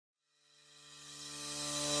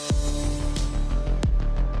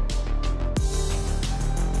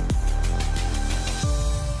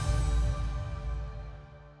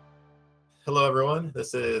everyone.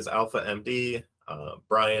 This is Alpha MD.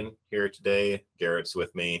 Brian here today. Garrett's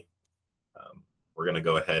with me. We're going to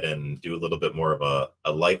go ahead and do a little bit more of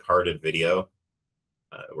a lighthearted video.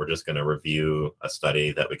 We're just going to review a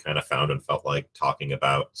study that we kind of found and felt like talking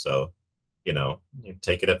about. So, you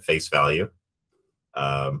take it at face value.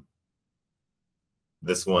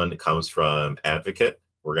 This one comes from Advocate.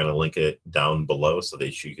 We're going to link it down below so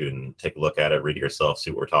that you can take a look at it, read it yourself, see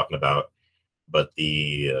what we're talking about. But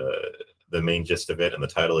the main gist of it and the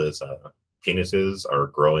title is penises are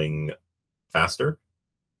growing faster.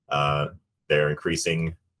 They're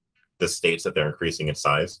increasing, the states that they're increasing in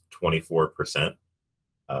size 24%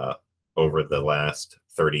 over the last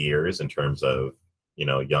 30 years in terms of,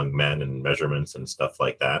 young men and measurements and stuff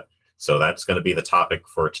like that. So that's going to be the topic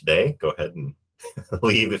for today. Go ahead and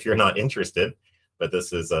leave if you're not interested. But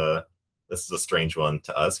this is a strange one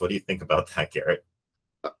to us. What do you think about that, Garrett?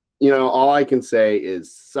 All I can say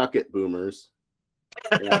is suck it, boomers.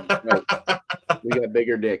 Yeah, we got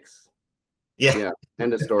bigger dicks. Yeah.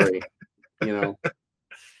 End of story. Yeah,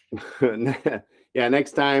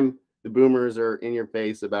 next time the boomers are in your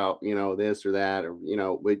face about, this or that, or,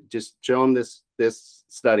 we just show them this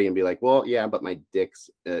study and be like, well, yeah, but my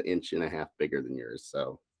dick's 1.5 inches bigger than yours.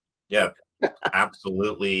 So, yeah,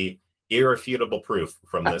 absolutely irrefutable proof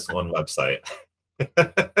from this one website.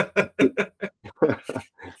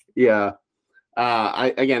 Yeah.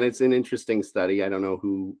 Again, it's an interesting study. I don't know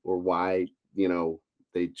who or why,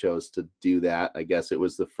 they chose to do that. I guess it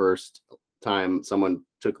was the first time someone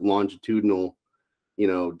took longitudinal,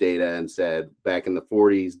 data and said back in the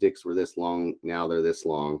 40s, dicks were this long. Now they're this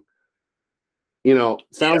long.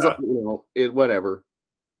 Sounds like, whatever.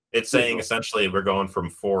 It's saying essentially we're going from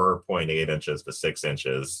 4.8 inches to 6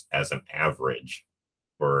 inches as an average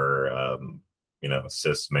for,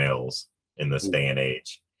 cis males in this day and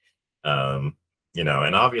age. And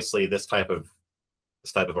obviously this type of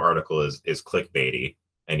article is clickbaity,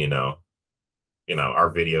 and our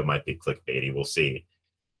video might be clickbaity, we'll see.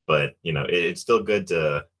 But it's still good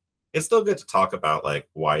to talk about like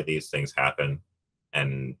why these things happen,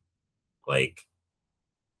 and like,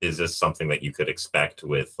 is this something that you could expect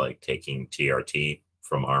with like taking TRT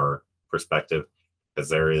from our perspective? Because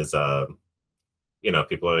there is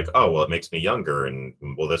people are like, oh, well, it makes me younger, and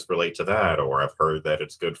will this relate to that? Or I've heard that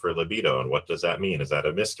it's good for libido, and what does that mean? Is that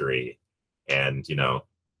a mystery? And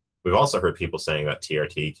we've also heard people saying that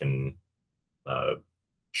TRT can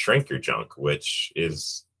shrink your junk, which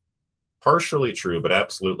is partially true, but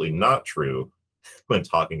absolutely not true when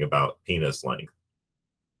talking about penis length.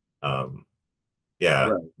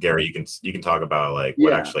 Right. Gary, you can talk about like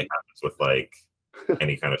what actually happens with like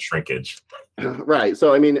any kind of shrinkage. Right.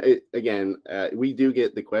 So, I mean, again, we do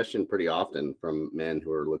get the question pretty often from men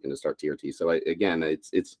who are looking to start TRT. So, again,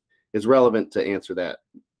 it's relevant to answer that.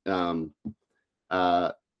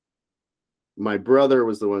 My brother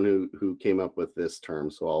was the one who came up with this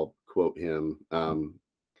term, so I'll quote him.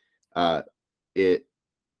 It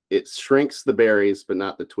shrinks the berries, but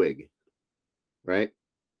not the twig. Right.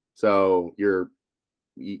 So your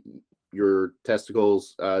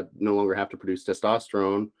testicles no longer have to produce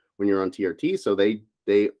testosterone when you're on TRT, so they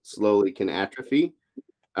slowly can atrophy,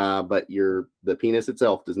 but the penis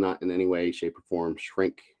itself does not in any way, shape, or form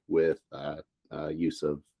shrink with use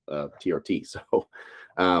of TRT. So,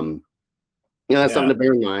 that's something to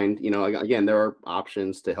bear in mind. Again, there are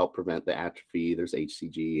options to help prevent the atrophy. There's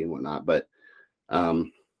HCG and whatnot, but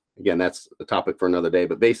again, that's a topic for another day.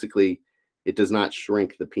 But basically, it does not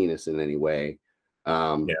shrink the penis in any way.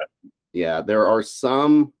 There are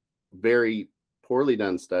some very poorly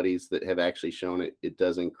done studies that have actually shown it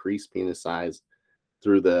does increase penis size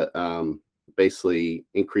through the basically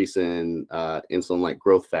increase in insulin-like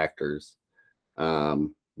growth factors,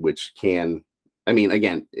 which can,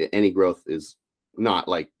 again, any growth is not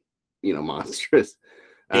like monstrous.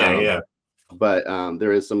 But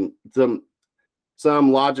there is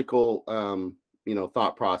some logical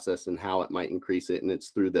thought process and how it might increase it, and it's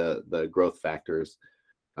through the growth factors.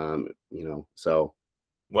 So,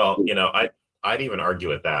 well, I'd even argue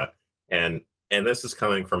with that, and this is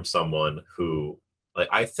coming from someone who, like,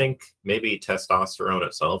 I think maybe testosterone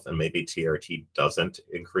itself and maybe TRT doesn't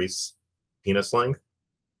increase penis length,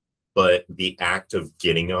 but the act of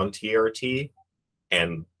getting on TRT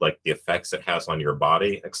and like the effects it has on your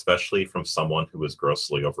body, especially from someone who was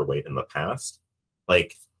grossly overweight in the past,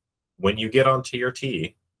 like when you get on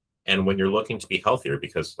TRT and when you're looking to be healthier,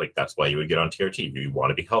 because like that's why you would get on TRT, you want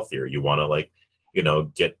to be healthier, you want to like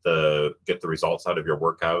get the results out of your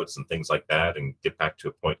workouts and things like that, and get back to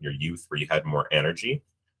a point in your youth where you had more energy.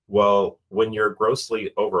 Well, when you're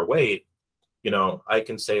grossly overweight, I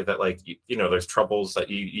can say that like, there's troubles that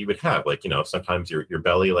you would have. Like, sometimes your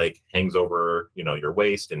belly like hangs over, your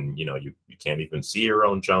waist and, you can't even see your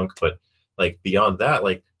own junk. But like beyond that,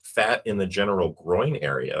 like fat in the general groin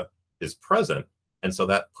area is present. And so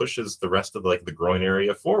that pushes the rest of like the groin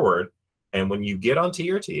area forward. And when you get on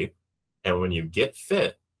TRT and when you get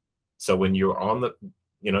fit, so when you're on the,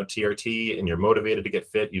 TRT and you're motivated to get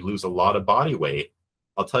fit, you lose a lot of body weight.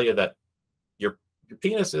 I'll tell you that your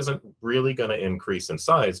penis isn't really going to increase in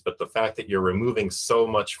size, but the fact that you're removing so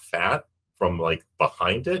much fat from like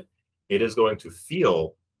behind it, it is going to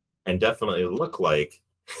feel and definitely look like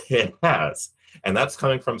it has. And that's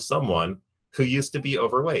coming from someone who used to be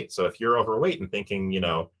overweight. So if you're overweight and thinking,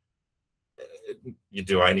 do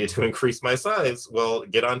I need to increase my size? Well,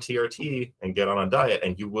 get on TRT and get on a diet,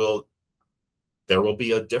 and there will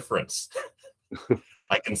be a difference.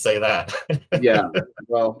 I can say that. Yeah.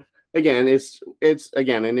 Well, again, it's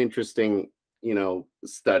again an interesting,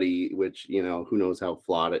 study, which, who knows how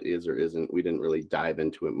flawed it is or isn't. We didn't really dive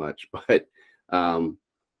into it much, but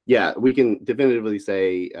yeah, we can definitively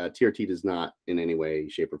say TRT does not in any way,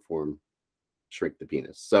 shape, or form shrink the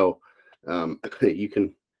penis. So you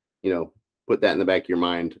can, put that in the back of your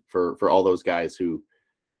mind for all those guys who,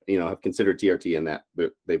 have considered TRT and that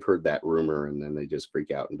they've heard that rumor and then they just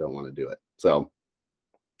freak out and don't want to do it. So,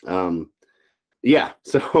 yeah.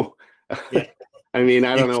 So, yeah. I mean,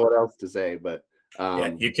 I don't know what else to say, but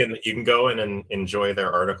yeah, you can go in and enjoy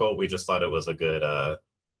their article. We just thought it was a good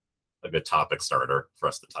topic starter for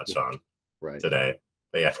us to touch on right today.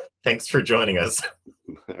 But yeah, thanks for joining us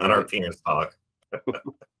on our penis talk.